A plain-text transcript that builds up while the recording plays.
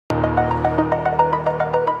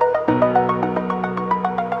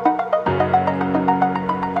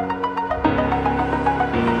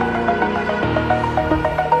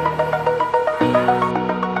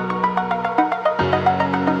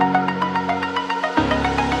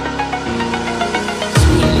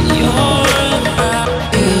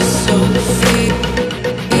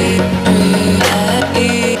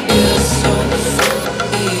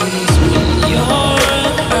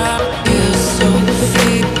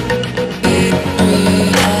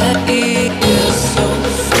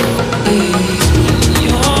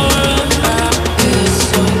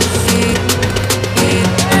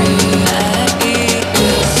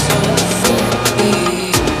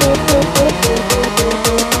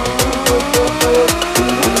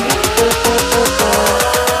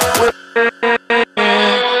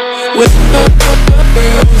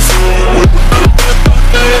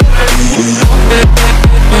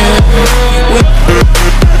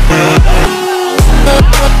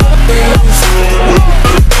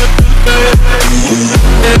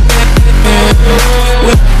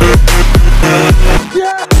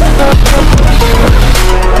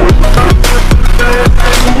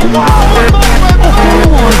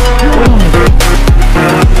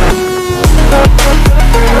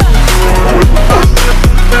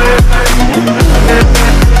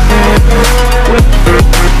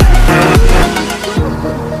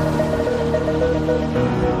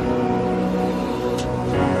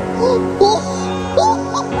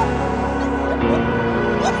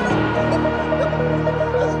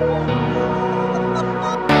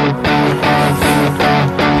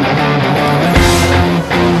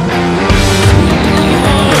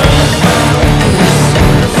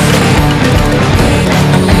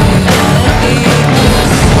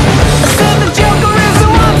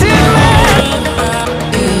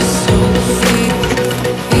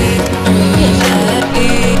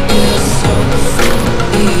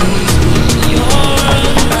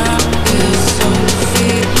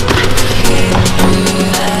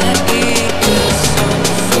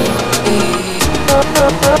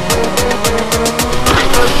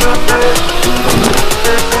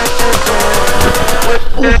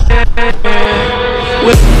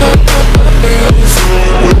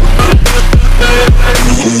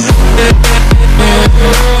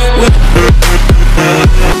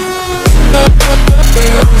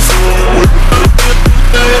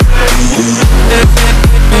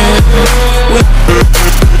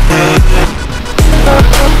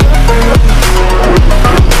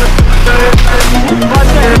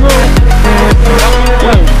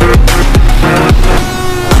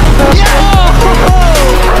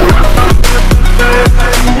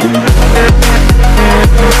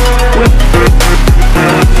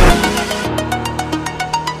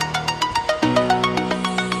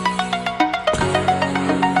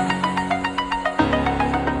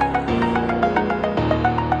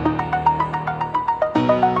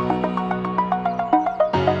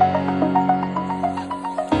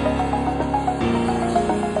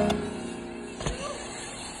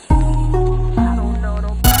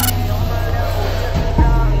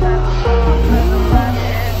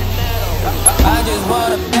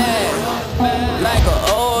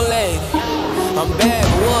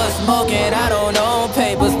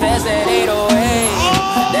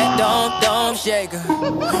I'm shaking.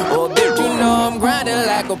 Oh, bitch, you know I'm grinding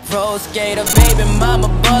like a pro skater. Baby mama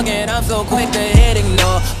bugging, I'm so quick to hit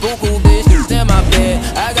ignore. Boo-boo bitches in my bed,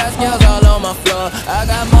 I got scales all on my floor. I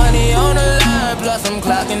got money on the line, plus I'm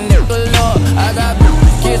clocking it galore. I got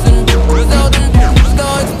kissing results and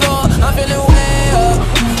go explore. I'm feeling way up,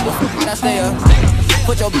 I stay up.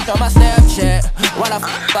 Put your bitch on my Snapchat while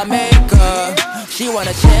I make her. She want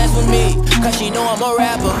a chance with me, cause she know I'm a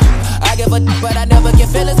rapper. I give a but I never get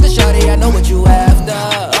feelings, cause shawty, I know what you after.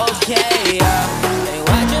 Okay, they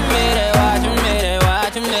watching me, they watching me, they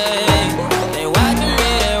watching me. They watching me,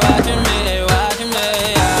 they watching me, they watching me.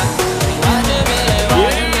 They watching me, they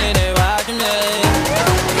watching me, they watching me.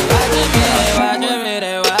 They watching me, they watching me,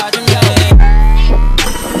 they watching me.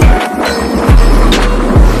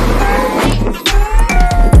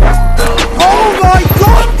 Oh my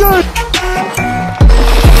God, dude!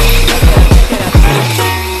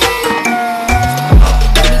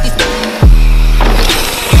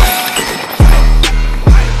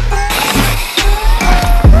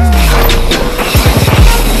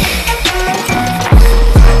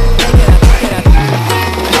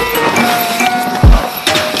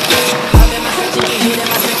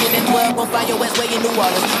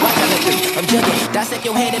 Dissect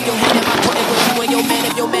your hand if your hand in my court, with you and your man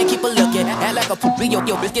if your man keep a looking. Act like a poopy, your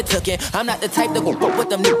bitch get tookin'. I'm not the type to go fuck with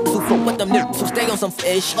them niggas who fuck with them niggas who stay on some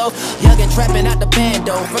fish. Oh, young and trapping out the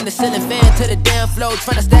bando, from the ceiling fan to the damn floor,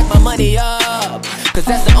 trying to stack my money up, cause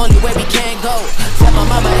that's the only way we can go. Tell my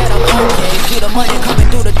mama that I'm okay, see the money coming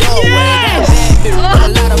through the doorway. Got a bad bitch with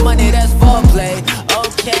a lot of money, that's foreplay.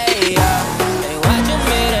 Okay, they watching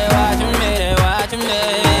me, they watching me, they watching me.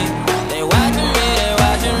 They watching me, they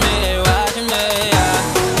watching me, they watching me.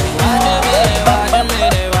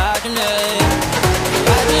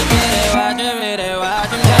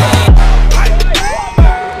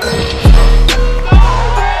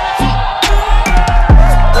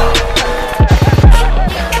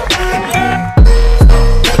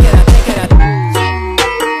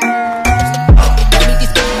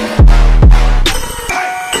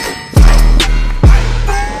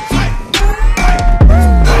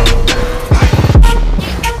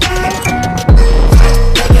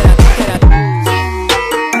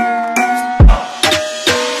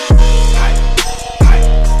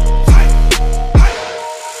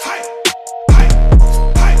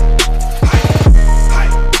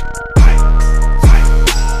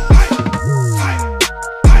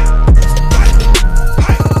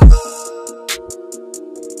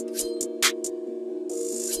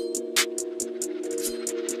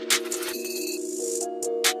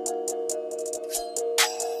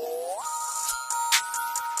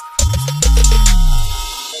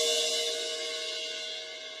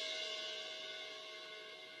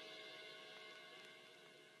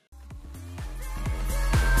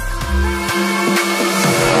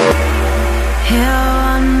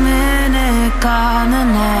 On the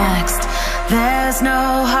next, there's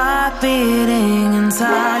no heart beating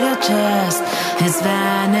inside your chest. It's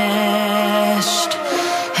vanished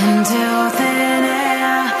into thin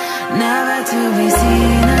air, never to be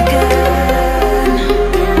seen again.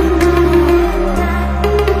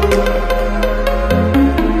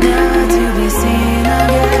 Never to be seen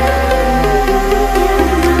again.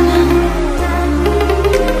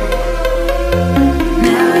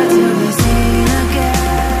 Never to be seen again.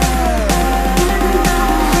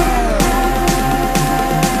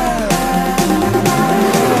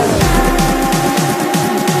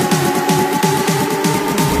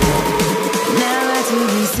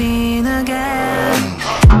 Seen again.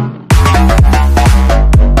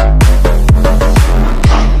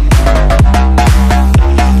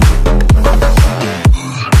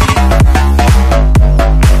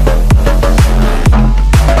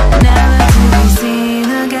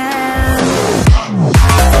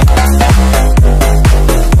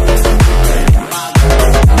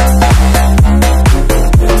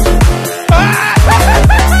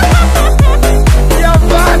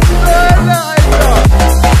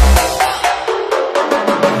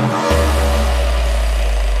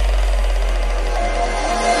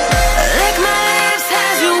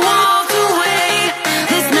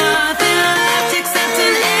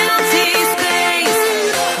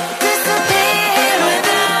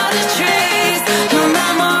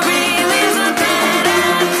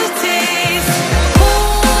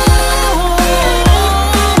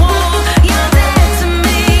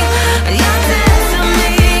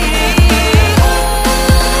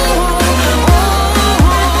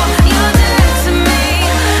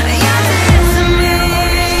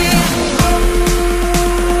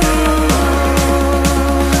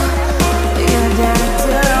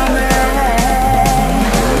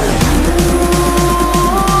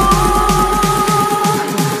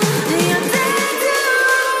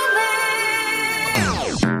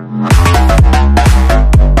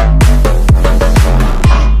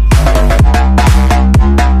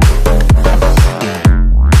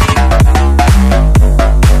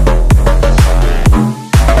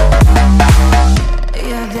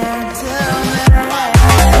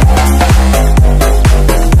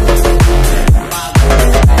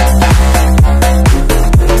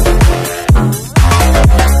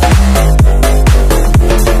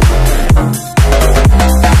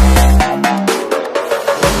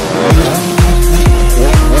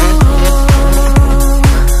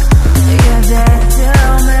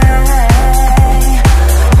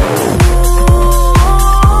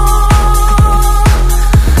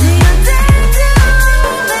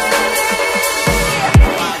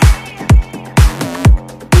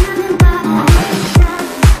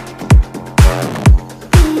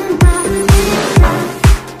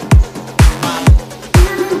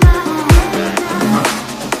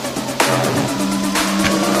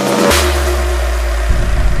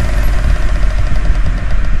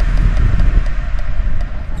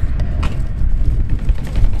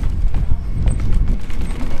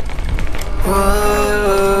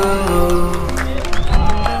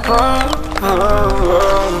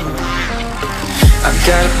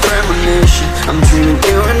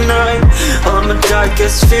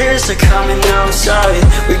 guess fears are coming outside.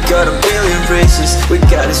 We got a billion races, we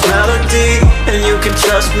got this melody, and you can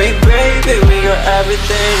trust me, baby, we got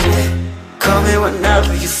everything. Call me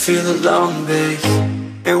whenever you feel alone, babe,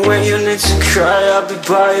 and when you need to cry, I'll be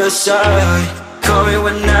by your side. Call me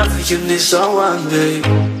whenever you need someone, babe,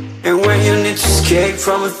 and when you need to escape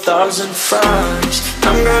from 1,000 fires.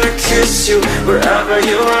 I'm gonna kiss you wherever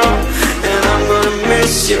you are, and I'm gonna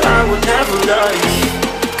miss you, I will never lie.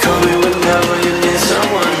 Call me whenever you need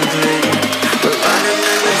someone, babe. We're running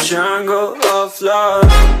in the jungle of love.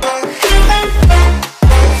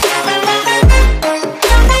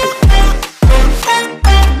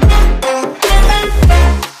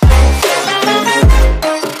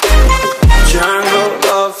 Jungle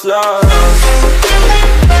of love.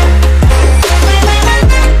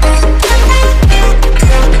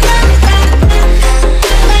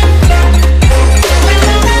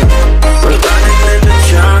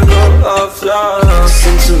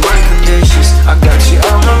 Listen to my conditions, I got you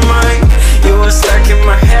on my mind. You were stuck in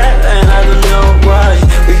my head and I don't know why.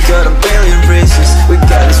 We got a billion races, we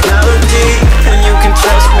got this melody, and you can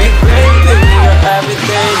trust me, baby, we got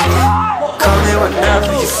everything. Call me whenever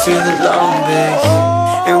you feel alone, babe,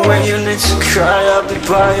 and when you need to cry, I'll be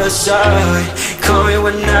by your side. Call me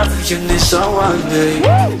whenever you need someone, babe,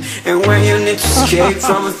 and when you need to escape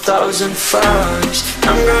from 1,000 fires.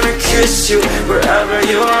 I'm gonna kiss you wherever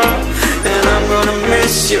you are, and I'm gonna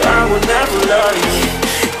miss you, I will never lie.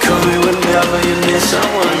 Call me whenever you need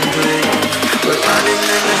someone, babe. We're running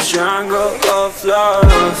in the jungle of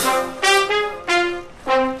love.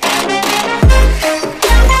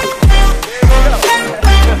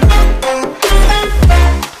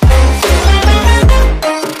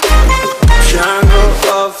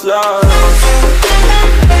 Love.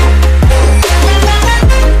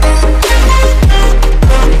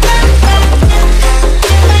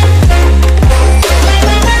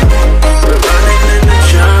 We're running in the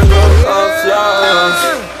jungle of love.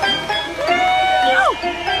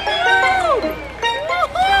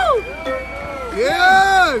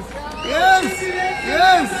 Yes! Yes!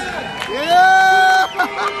 Yes! Yeah!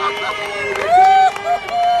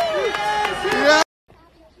 Yeah!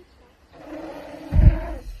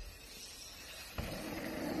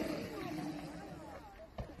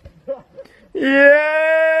 Yeah!